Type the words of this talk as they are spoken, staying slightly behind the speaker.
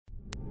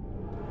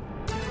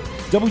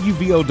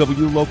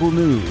WVOW Local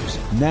News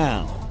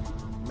now.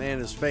 Man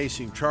is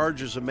facing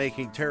charges of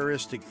making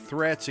terroristic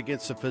threats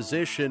against a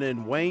physician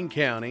in Wayne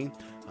County.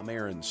 I'm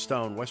Aaron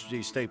Stone. West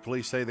Virginia State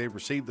Police say they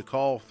received the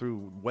call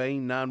through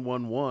Wayne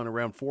 911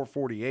 around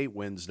 4:48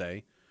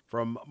 Wednesday.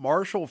 From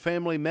Marshall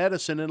Family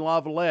Medicine in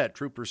Lavalette,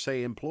 troopers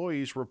say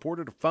employees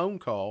reported a phone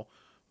call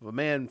of a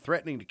man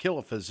threatening to kill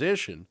a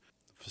physician.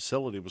 The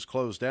facility was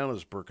closed down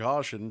as a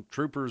precaution.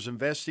 Troopers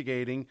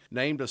investigating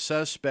named a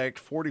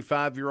suspect,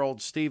 45-year-old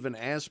Stephen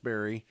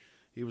Asbury.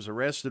 He was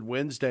arrested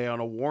Wednesday on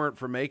a warrant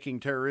for making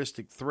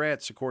terroristic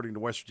threats, according to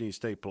West Virginia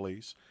State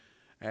Police.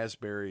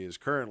 Asbury is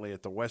currently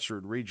at the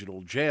Western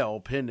Regional Jail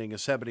pending a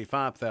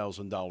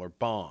 $75,000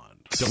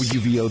 bond.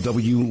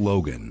 WVOW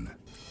Logan.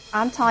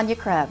 I'm Tanya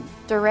Crubb,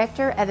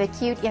 Director of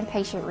Acute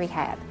Inpatient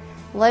Rehab.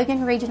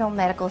 Logan Regional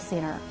Medical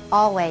Center,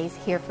 always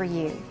here for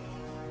you.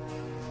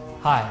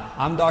 Hi,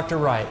 I'm Dr.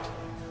 Wright,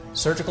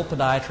 surgical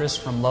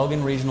podiatrist from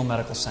Logan Regional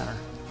Medical Center,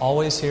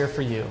 always here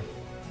for you.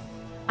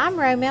 I'm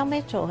Romel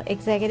Mitchell,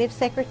 Executive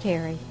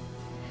Secretary.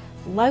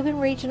 Logan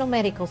Regional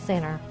Medical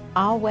Center,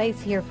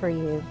 always here for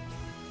you.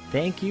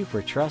 Thank you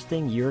for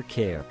trusting your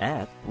care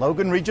at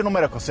Logan Regional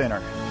Medical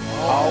Center,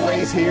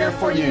 always here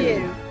for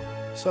you.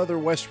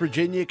 Southern West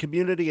Virginia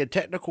Community and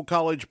Technical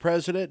College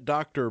President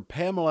Dr.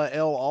 Pamela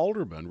L.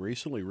 Alderman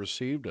recently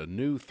received a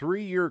new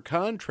 3-year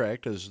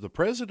contract as the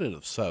president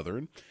of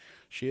Southern.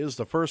 She is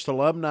the first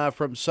alumni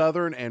from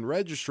Southern and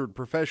registered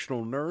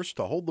professional nurse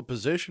to hold the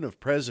position of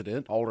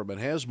president. Alderman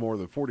has more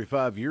than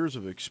 45 years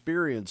of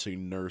experience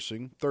in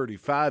nursing,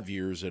 35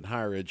 years in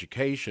higher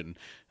education,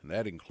 and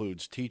that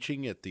includes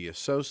teaching at the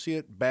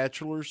associate,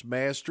 bachelor's,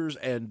 master's,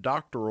 and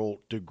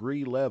doctoral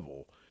degree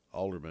level.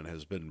 Alderman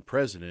has been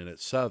president at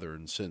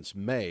Southern since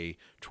May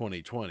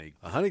 2020.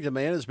 A Huntington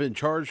man has been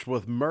charged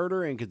with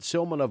murder and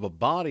concealment of a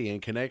body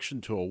in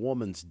connection to a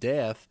woman's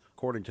death.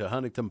 According to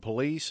Huntington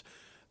police,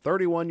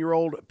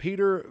 31-year-old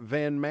Peter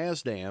Van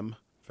Masdam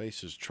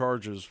faces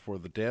charges for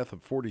the death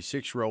of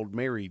 46-year-old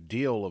Mary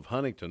Deal of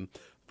Huntington.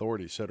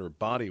 Authorities said her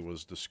body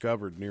was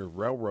discovered near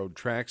railroad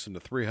tracks in the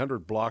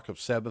 300 block of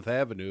 7th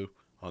Avenue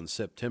on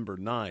September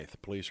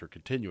 9th. Police are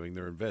continuing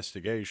their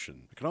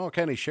investigation. The Kanawha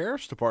County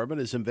Sheriff's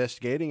Department is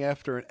investigating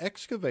after an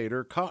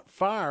excavator caught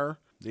fire.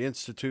 The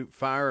Institute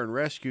Fire and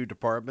Rescue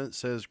Department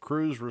says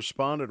crews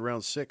responded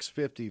around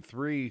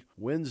 6:53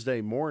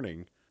 Wednesday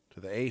morning to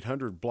the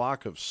 800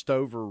 block of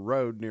Stover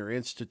Road near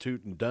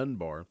Institute and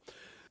Dunbar.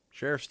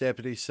 Sheriff's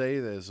deputies say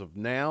that as of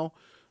now,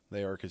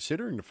 they are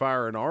considering the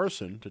fire an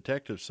arson.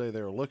 Detectives say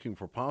they are looking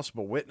for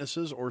possible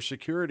witnesses or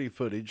security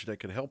footage that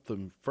can help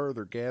them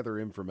further gather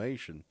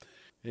information.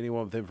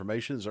 Anyone with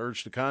information is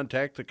urged to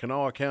contact the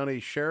Kanawha County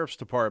Sheriff's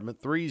Department,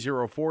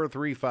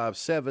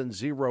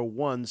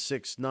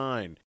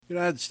 304-357-0169.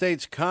 United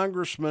States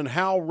Congressman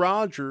Hal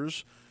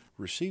Rogers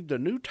received a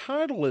new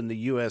title in the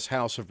U.S.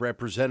 House of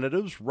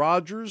Representatives.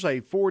 Rogers,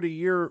 a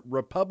 40-year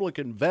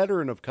Republican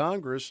veteran of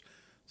Congress,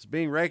 is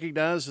being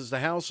recognized as the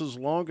House's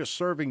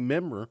longest-serving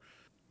member,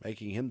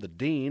 making him the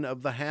Dean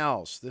of the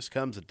House. This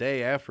comes a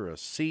day after a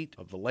seat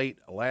of the late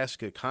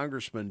Alaska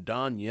Congressman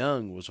Don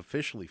Young was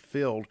officially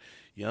filled.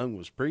 Young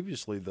was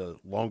previously the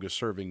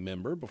longest-serving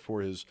member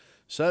before his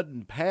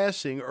sudden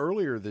passing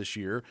earlier this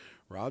year.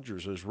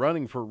 Rogers is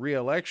running for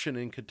re-election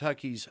in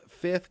Kentucky's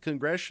 5th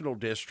Congressional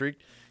District.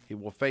 He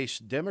will face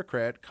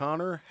Democrat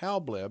Connor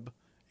Halbleb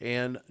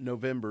in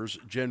November's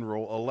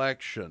general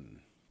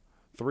election.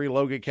 3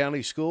 Logan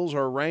County schools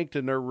are ranked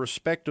in their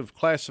respective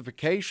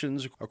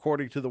classifications,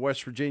 according to the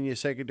West Virginia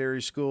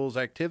Secondary Schools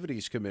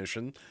Activities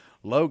Commission.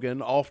 Logan,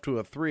 off to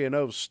a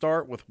 3-0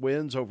 start with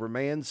wins over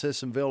Man,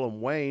 Sissonville,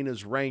 and Wayne,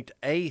 is ranked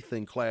 8th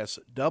in Class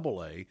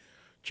AA.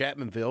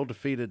 Chapmanville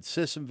defeated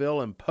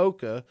Sissonville, and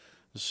Polka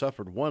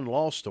suffered one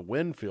loss to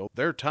Winfield.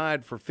 They're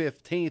tied for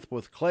 15th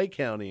with Clay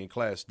County in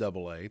Class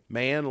AA.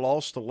 Man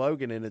lost to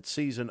Logan in its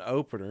season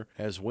opener,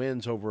 has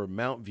wins over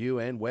Mount View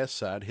and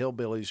Westside.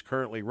 Hillbillies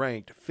currently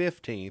ranked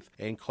 15th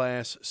in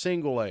Class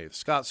Single A.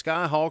 Scott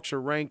Skyhawks are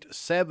ranked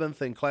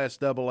 7th in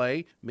Class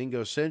AA.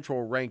 Mingo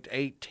Central ranked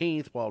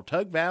 18th, while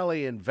Tug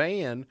Valley and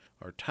Van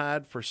are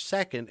tied for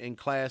 2nd in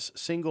Class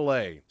Single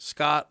A.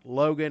 Scott,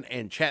 Logan,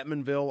 and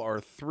Chapmanville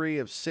are 3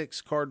 of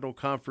 6 Cardinal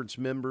Conference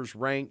members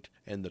ranked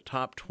in the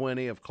top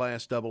 20 of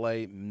Class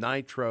AA.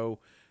 Nitro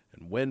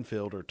and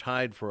Winfield are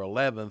tied for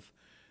 11th,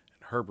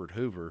 and Herbert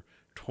Hoover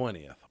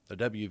 20th. The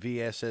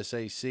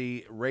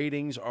WVSSAC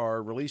ratings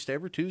are released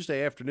every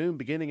Tuesday afternoon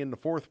beginning in the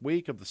 4th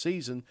week of the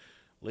season,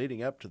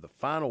 leading up to the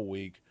final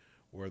week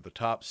where the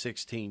top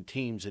 16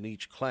 teams in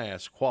each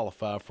class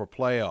qualify for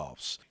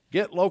playoffs.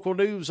 Get local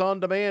news on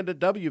demand at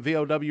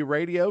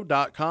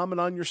WVOWradio.com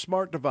and on your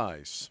smart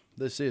device.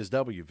 This is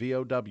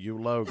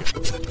WVOW Logan.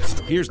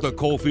 Here's the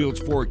Coalfields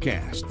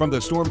forecast from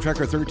the Storm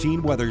Tracker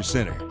 13 Weather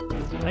Center.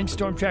 I'm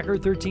Storm Tracker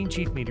 13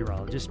 Chief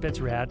Meteorologist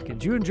Spencer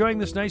Atkins. You enjoying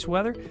this nice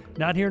weather?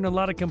 Not hearing a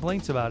lot of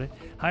complaints about it.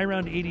 High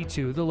around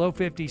 82, the low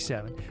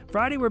 57.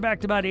 Friday, we're back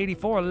to about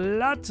 84.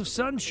 Lots of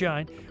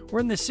sunshine. We're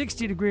in the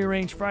 60-degree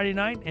range Friday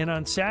night, and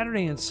on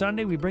Saturday and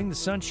Sunday, we bring the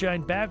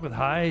sunshine back with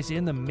highs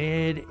in the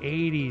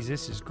mid-80s.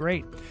 This is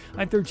great.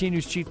 I'm 13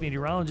 News Chief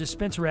Meteorologist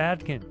Spencer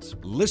Atkins.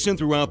 Listen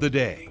throughout the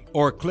day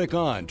or click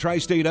on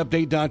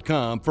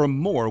tristateupdate.com for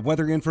more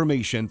weather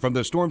information from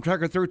the Storm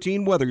Tracker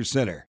 13 Weather Center.